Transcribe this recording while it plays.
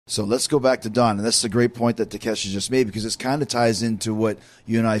So let's go back to Don, and that's a great point that Takeshita just made, because this kind of ties into what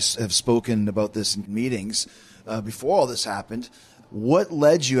you and I have spoken about this in meetings before all this happened. What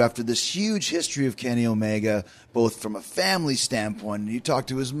led you, after this huge history of Kenny Omega, both from a family standpoint, and you talked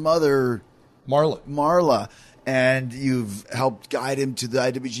to his mother, Marla, and you've helped guide him to the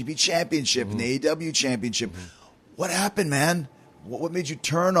IWGP Championship and the AEW Championship. What happened, man? What made you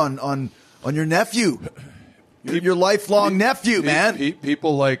turn on your nephew? Your lifelong nephew, man.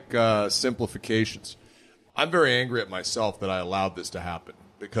 People like simplifications. I'm very angry at myself that I allowed this to happen,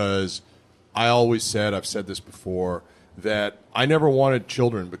 because I always said, I've said this before, that I never wanted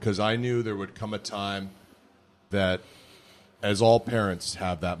children, because I knew there would come a time that, as all parents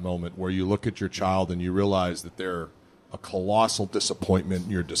have that moment where you look at your child and you realize that they're a colossal disappointment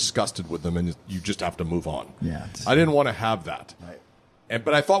and you're disgusted with them and you just have to move on. Yeah, I didn't want to have that. Right.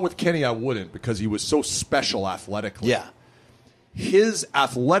 But I thought with Kenny I wouldn't, because he was so special athletically. Yeah. His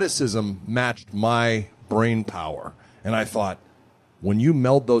athleticism matched my brain power. And I thought, when you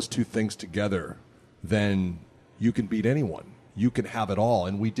meld those two things together, then you can beat anyone. You can have it all.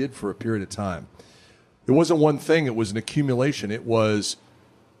 And we did for a period of time. It wasn't one thing. It was an accumulation. It was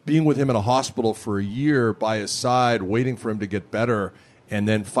being with him in a hospital for a year by his side, waiting for him to get better. And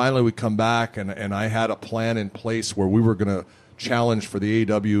then finally we come back, and I had a plan in place where we were going to challenge for the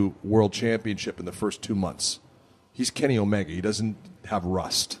AEW World Championship in the first 2 months. He's Kenny Omega. He doesn't have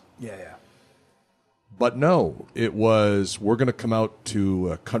rust. Yeah. But no, it was, we're going to come out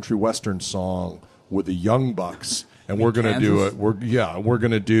to a country western song with the Young Bucks, and we're going to do it. We're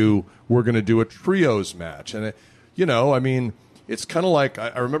going to do a trios match, and it's kind of like,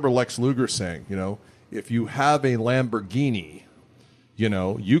 I remember Lex Luger saying, if you have a Lamborghini,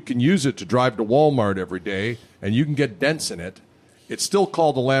 you can use it to drive to Walmart every day, and you can get dents in it. It's still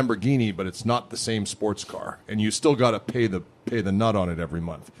called a Lamborghini, but it's not the same sports car, and you still got to pay the nut on it every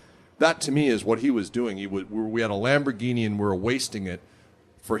month. That to me is what he was doing. We had a Lamborghini and we were wasting it.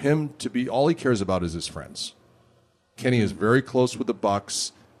 For him to be, all he cares about is his friends. Kenny is very close with the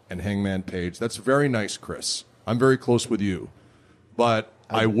Bucks and Hangman Page. That's very nice, Chris. I'm very close with you. But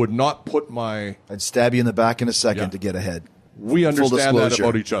I would not put I'd stab you in the back in a second to get ahead. We understand that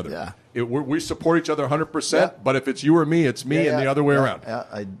about each other. Yeah. We support each other 100%, but if it's you or me, it's me and the other way around.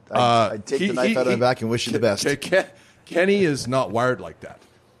 Yeah. I'd take the knife out of the back and wish you the best. Kenny is not wired like that.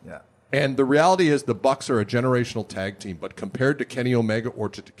 Yeah. And the reality is the Bucks are a generational tag team, but compared to Kenny Omega or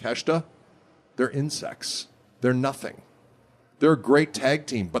to Takeshita, they're insects. They're nothing. They're a great tag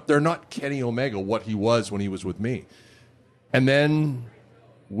team, but they're not Kenny Omega, what he was when he was with me. And then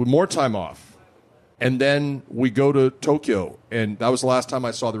with more time off, and then we go to Tokyo, and that was the last time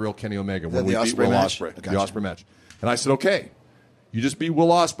I saw the real Kenny Omega, when we beat Will Ospreay. The Ospreay match. And I said, okay, you just beat Will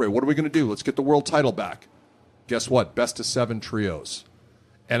Ospreay. What are we going to do? Let's get the world title back. Guess what? Best of 7 trios.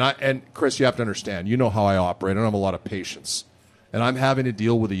 And Chris, you have to understand, you know how I operate. I don't have a lot of patience. And I'm having to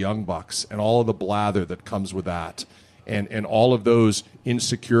deal with the Young Bucks and all of the blather that comes with that, and all of those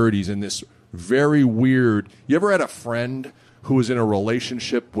insecurities and this very weird. You ever had a friend who was in a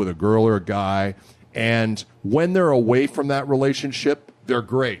relationship with a girl or a guy, and when they're away from that relationship, they're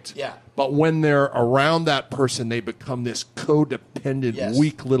great. Yeah. But when they're around that person, they become this codependent,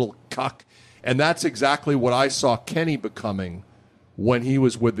 weak little cuck. And that's exactly what I saw Kenny becoming when he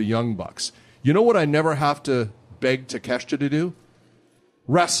was with the Young Bucks. You know what I never have to beg Takeshita to do?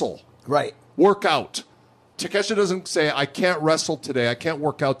 Wrestle. Right. Work out. Takeshita doesn't say, I can't wrestle today, I can't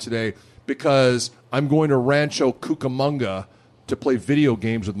work out today because I'm going to Rancho Cucamonga to play video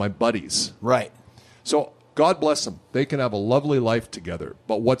games with my buddies. Right. So God bless them. They can have a lovely life together.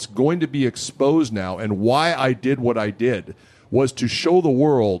 But what's going to be exposed now, and why I did what I did, was to show the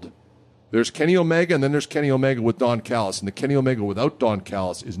world there's Kenny Omega, and then there's Kenny Omega with Don Callis. And the Kenny Omega without Don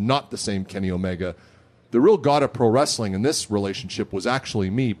Callis is not the same Kenny Omega. The real god of pro wrestling in this relationship was actually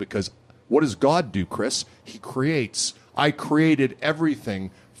me, because what does God do, Chris? He creates. I created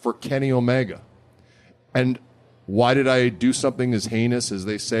everything for Kenny Omega. And why did I do something as heinous, as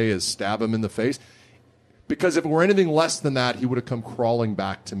they say, as stab him in the face? Because if it were anything less than that, he would have come crawling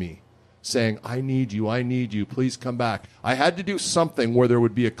back to me, saying, I need you, please come back. I had to do something where there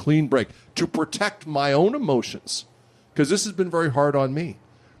would be a clean break to protect my own emotions, because this has been very hard on me.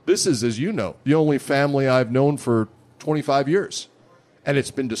 This is, as you know, the only family I've known for 25 years, and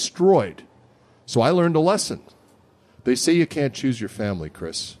it's been destroyed. So I learned a lesson. They say you can't choose your family,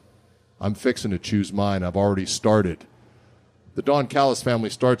 Chris. I'm fixing to choose mine. I've already started. The Don Callis family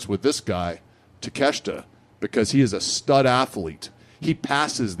starts with this guy, Takeshita, because he is a stud athlete. He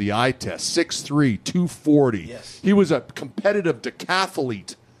passes the eye test, 6'3", 240. Yes. He was a competitive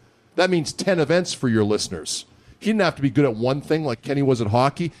decathlete. That means 10 events for your listeners. He didn't have to be good at one thing like Kenny was at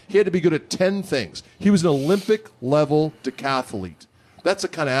hockey. He had to be good at 10 things. He was an Olympic-level decathlete. That's the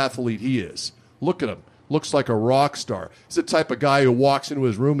kind of athlete he is. Look at him. Looks like a rock star. He's the type of guy who walks into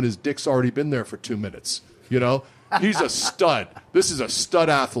his room and his dick's already been there for 2 minutes. You know? He's a stud. This is a stud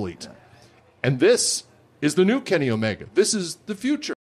athlete. And this is the new Kenny Omega. This is the future.